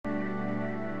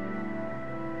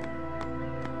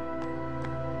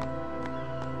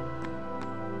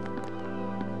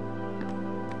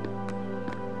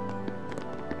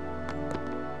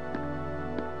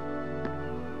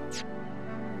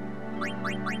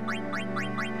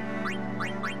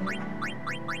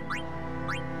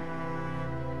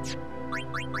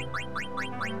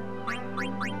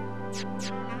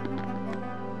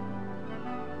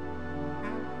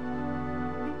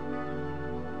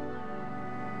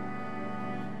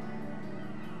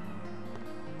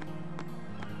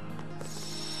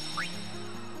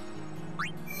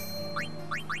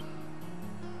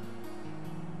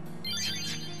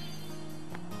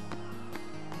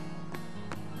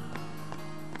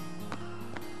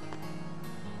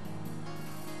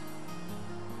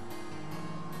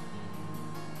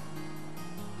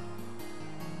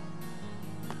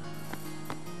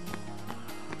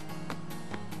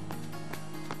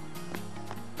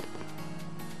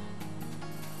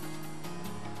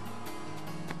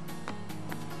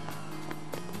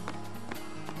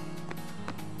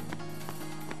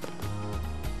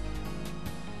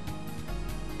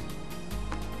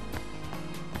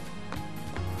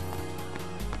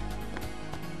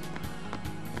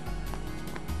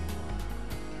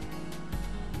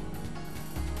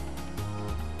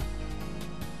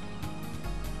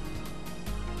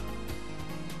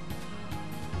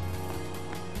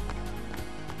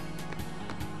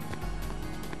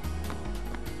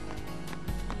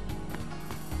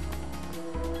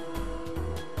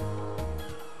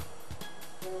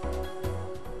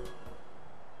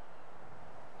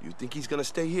Think he's gonna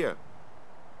stay here?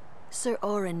 Sir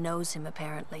Auron knows him,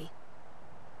 apparently.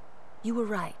 You were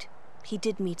right. He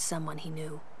did meet someone he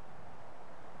knew.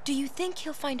 Do you think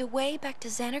he'll find a way back to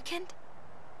Zanarkand?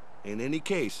 In any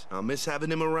case, I'll miss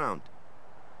having him around.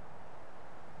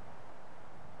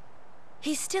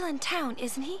 He's still in town,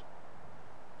 isn't he?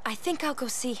 I think I'll go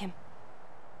see him.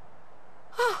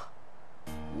 Oh!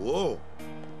 Whoa!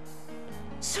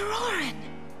 Sir Auron!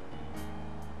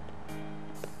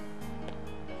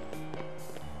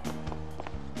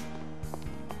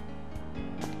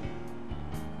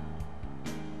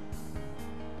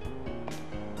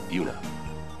 Yuna.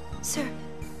 Sir.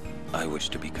 I wish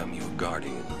to become your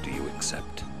guardian. Do you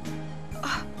accept?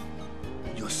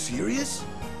 You're serious?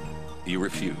 You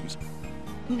refuse?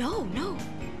 No, no.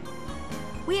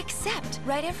 We accept,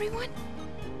 right everyone?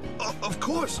 Of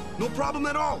course! No problem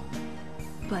at all!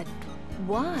 But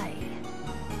why?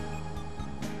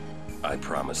 I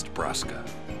promised Braska.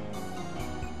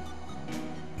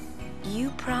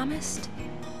 You promised?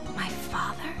 My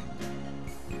father?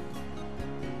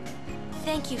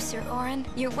 Thank you, Sir Auron.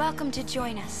 You're welcome to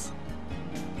join us.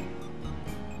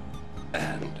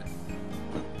 And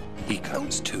he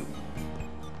comes too.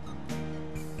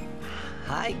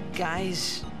 Hi,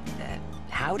 guys.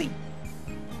 Howdy.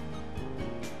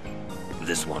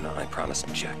 This one I promised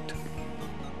Jecht.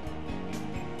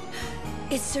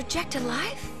 Is Sir Jecht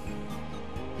alive?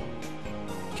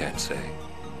 Can't say.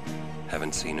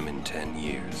 Haven't seen him in 10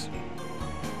 years.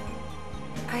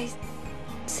 I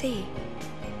see.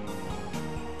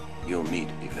 You'll meet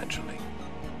eventually.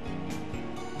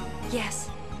 Yes,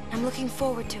 I'm looking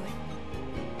forward to it.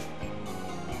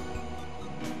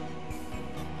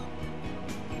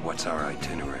 What's our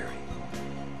itinerary?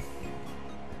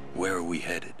 Where are we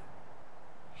headed?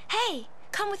 Hey,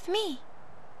 come with me.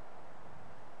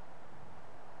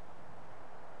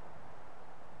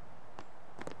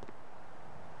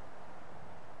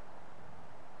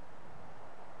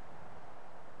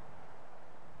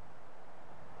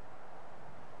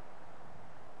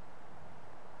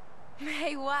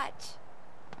 Hey, watch.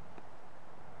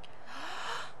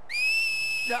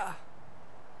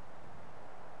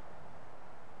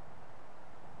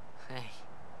 Hey,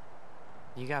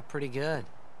 you got pretty good.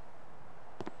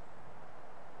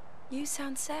 You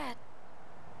sound sad.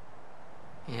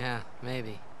 Yeah,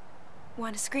 maybe.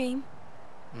 Want to scream?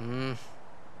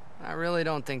 I really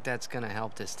don't think that's gonna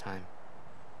help this time.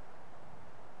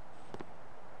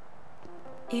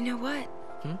 You know what?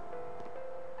 Hmm?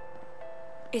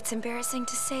 It's embarrassing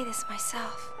to say this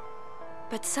myself,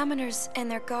 but summoners and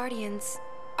their guardians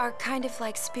are kind of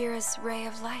like Spira's ray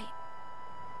of light.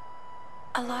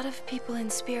 A lot of people in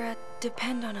Spira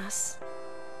depend on us.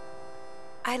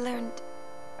 I learned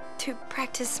to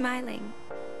practice smiling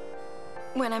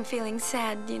when I'm feeling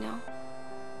sad, you know.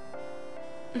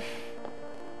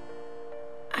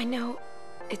 I know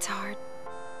it's hard.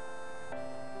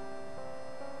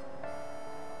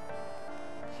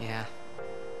 Yeah.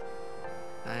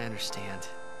 I understand.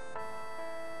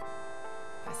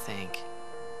 I think.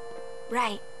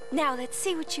 Right. Now let's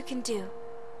see what you can do.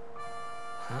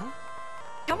 Huh?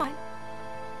 Come on.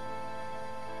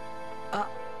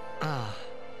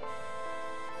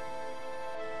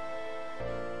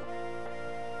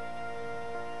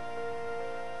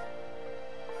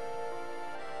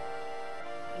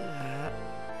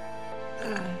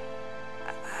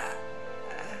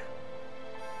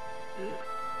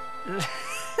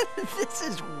 This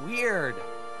is weird.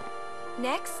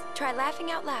 Next, try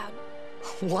laughing out loud.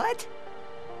 What?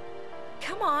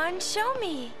 Come on, show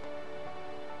me.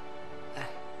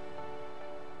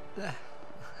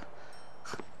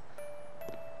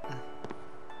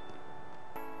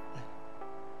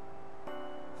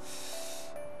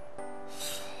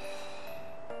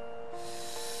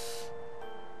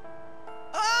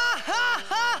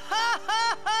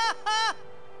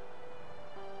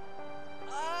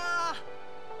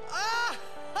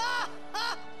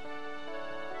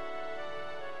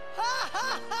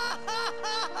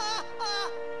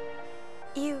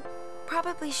 You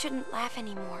probably shouldn't laugh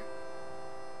anymore.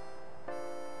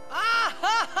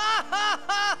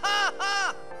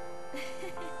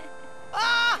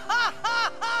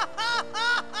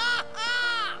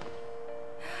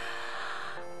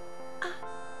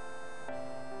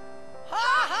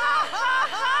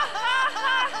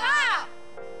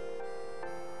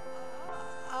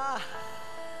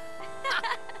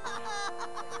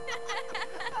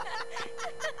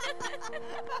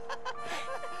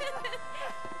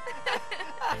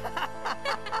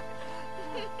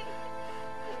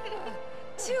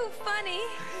 Too funny.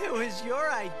 It was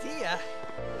your idea.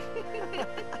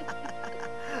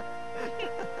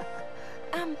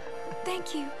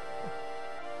 Thank you.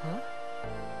 Huh?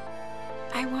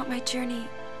 I want my journey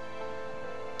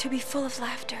to be full of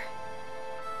laughter.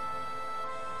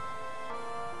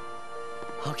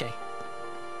 Okay.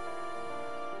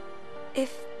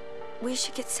 If we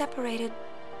should get separated,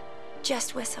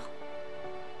 just whistle.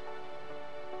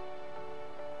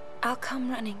 I'll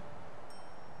come running.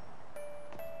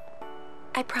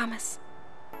 I promise.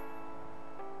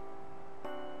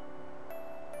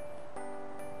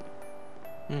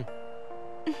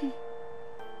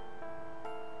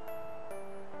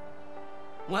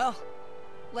 Well,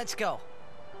 let's go.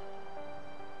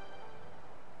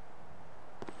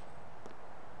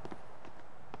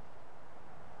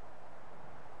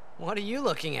 What are you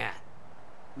looking at?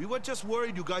 We were just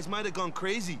worried you guys might have gone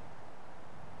crazy.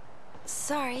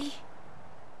 Sorry.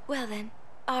 Well then,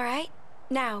 all right.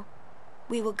 Now,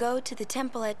 we will go to the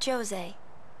temple at Jose.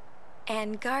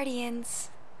 And Guardians,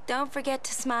 don't forget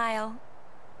to smile.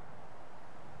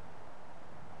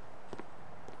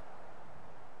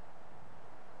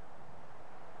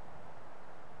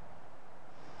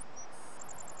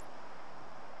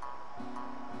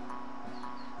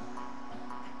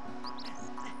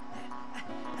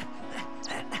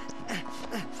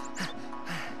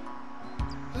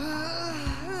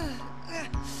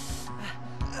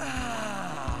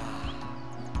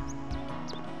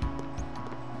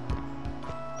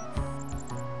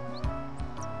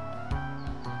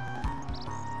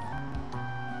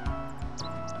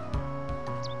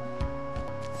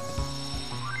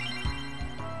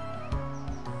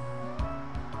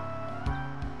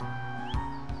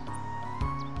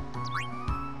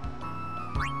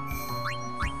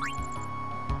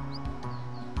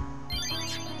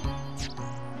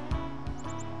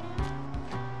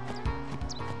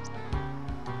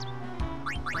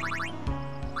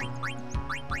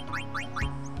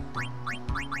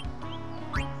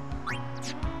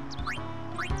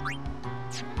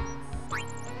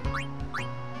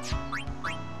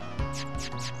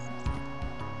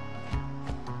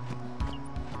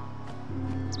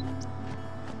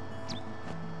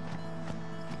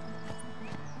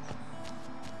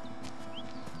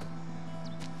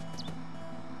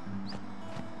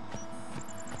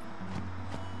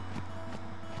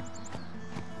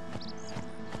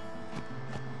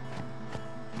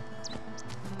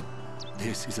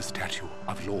 This is a statue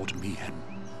of Lord Mihen.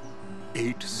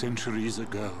 8 centuries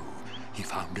ago, he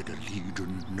founded a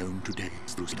legion known today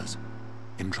as the Crusaders.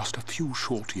 In just a few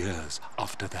short years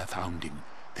after their founding,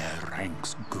 their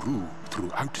ranks grew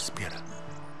throughout Spira.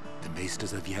 The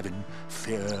Maesters of Yevon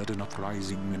feared an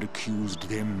uprising and accused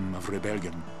them of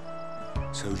rebellion.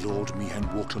 So Lord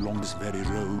Mihen walked along this very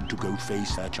road to go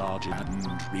face their charges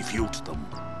and refute them.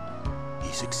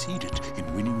 He succeeded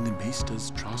in winning the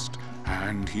Maesters' trust,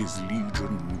 and his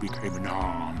legion became an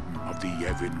arm of the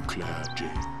Yevon clergy.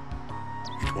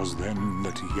 It was then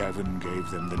that Yevon gave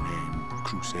them the name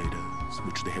Crusaders,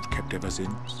 which they have kept ever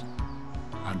since.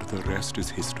 And the rest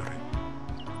is history.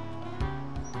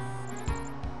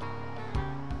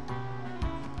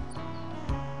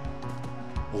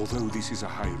 Although this is a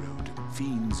high road,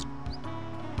 fiends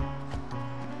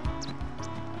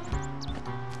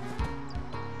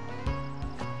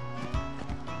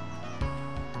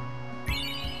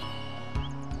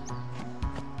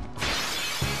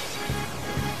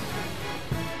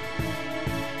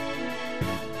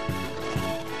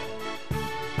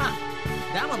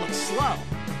one looks slow.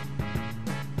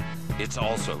 It's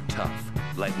also tough.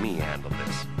 Let me handle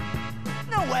this.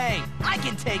 No way! I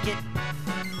can take it!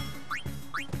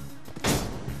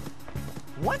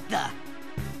 What the?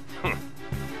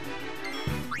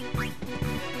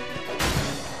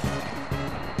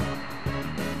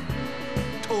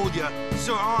 Told ya,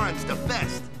 Sir Auron's the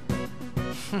best.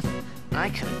 I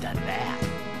could have done that.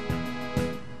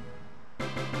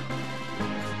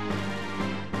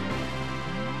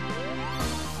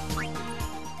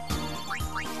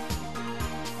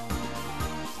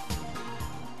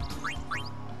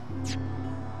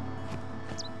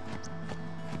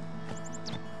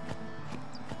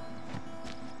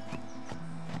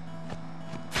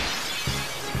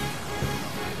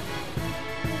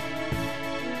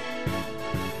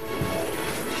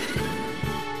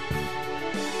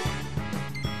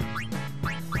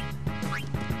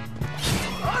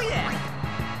 Oh yeah!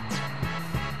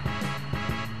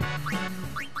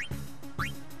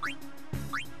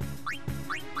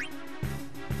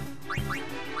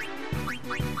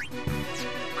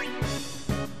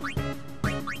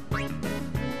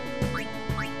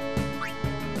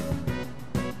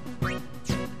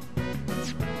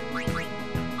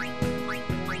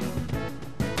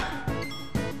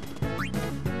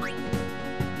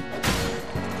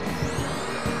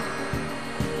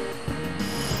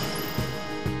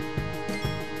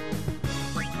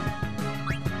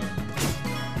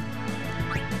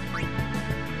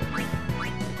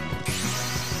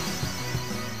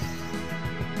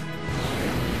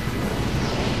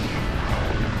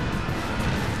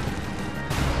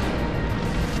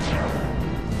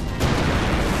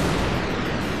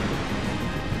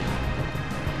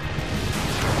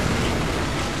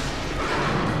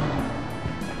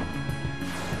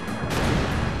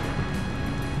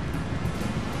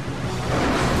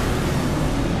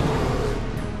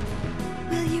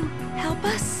 Will you help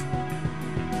us?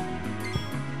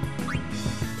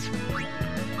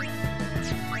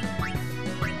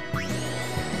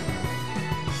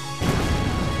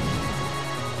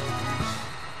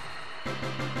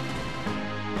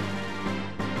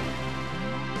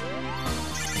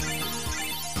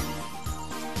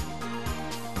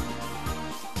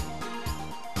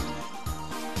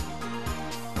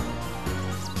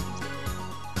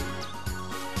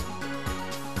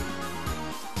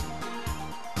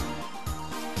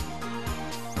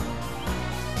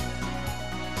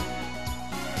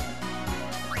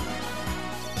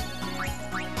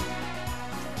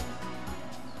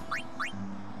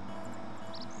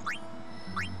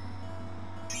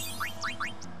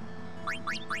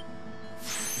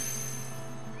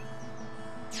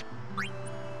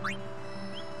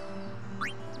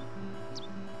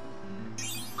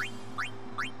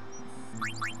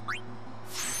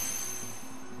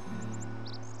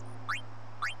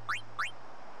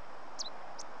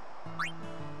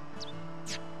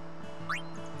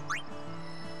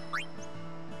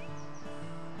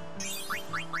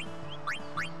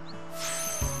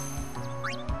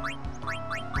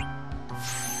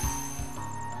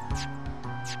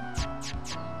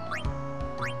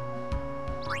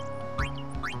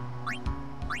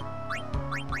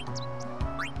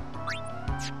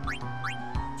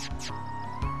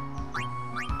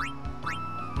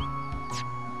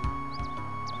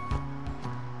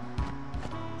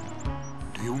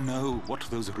 Do you know what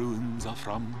those ruins are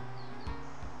from?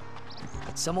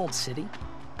 Some old city?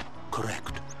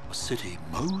 Correct. A city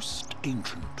most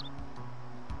ancient.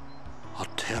 A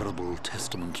terrible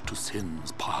testament to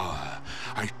sin's power.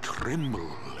 I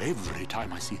tremble every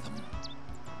time I see them.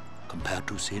 Compared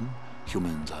to sin,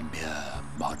 humans are mere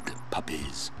mud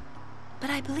puppies. But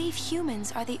I believe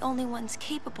humans are the only ones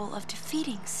capable of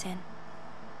defeating sin.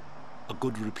 A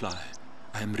good reply.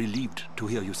 I am relieved to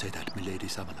hear you say that, milady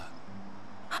Summoner.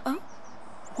 Oh?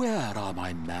 Where are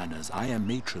my manners? I am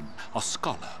matron, a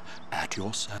scholar, at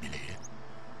your service.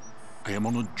 I am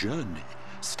on a journey,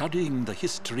 studying the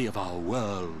history of our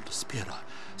world, Spira,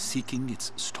 seeking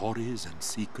its stories and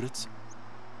secrets.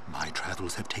 My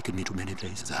travels have taken me to many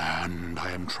places, and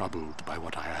I am troubled by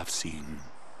what I have seen.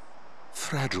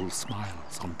 Fragile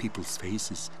smiles on people's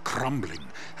faces, crumbling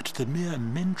at the mere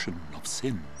mention of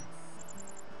sin.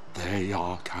 They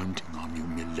are counting on you,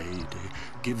 milady.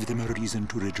 Give them a reason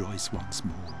to rejoice once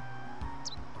more.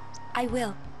 I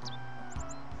will.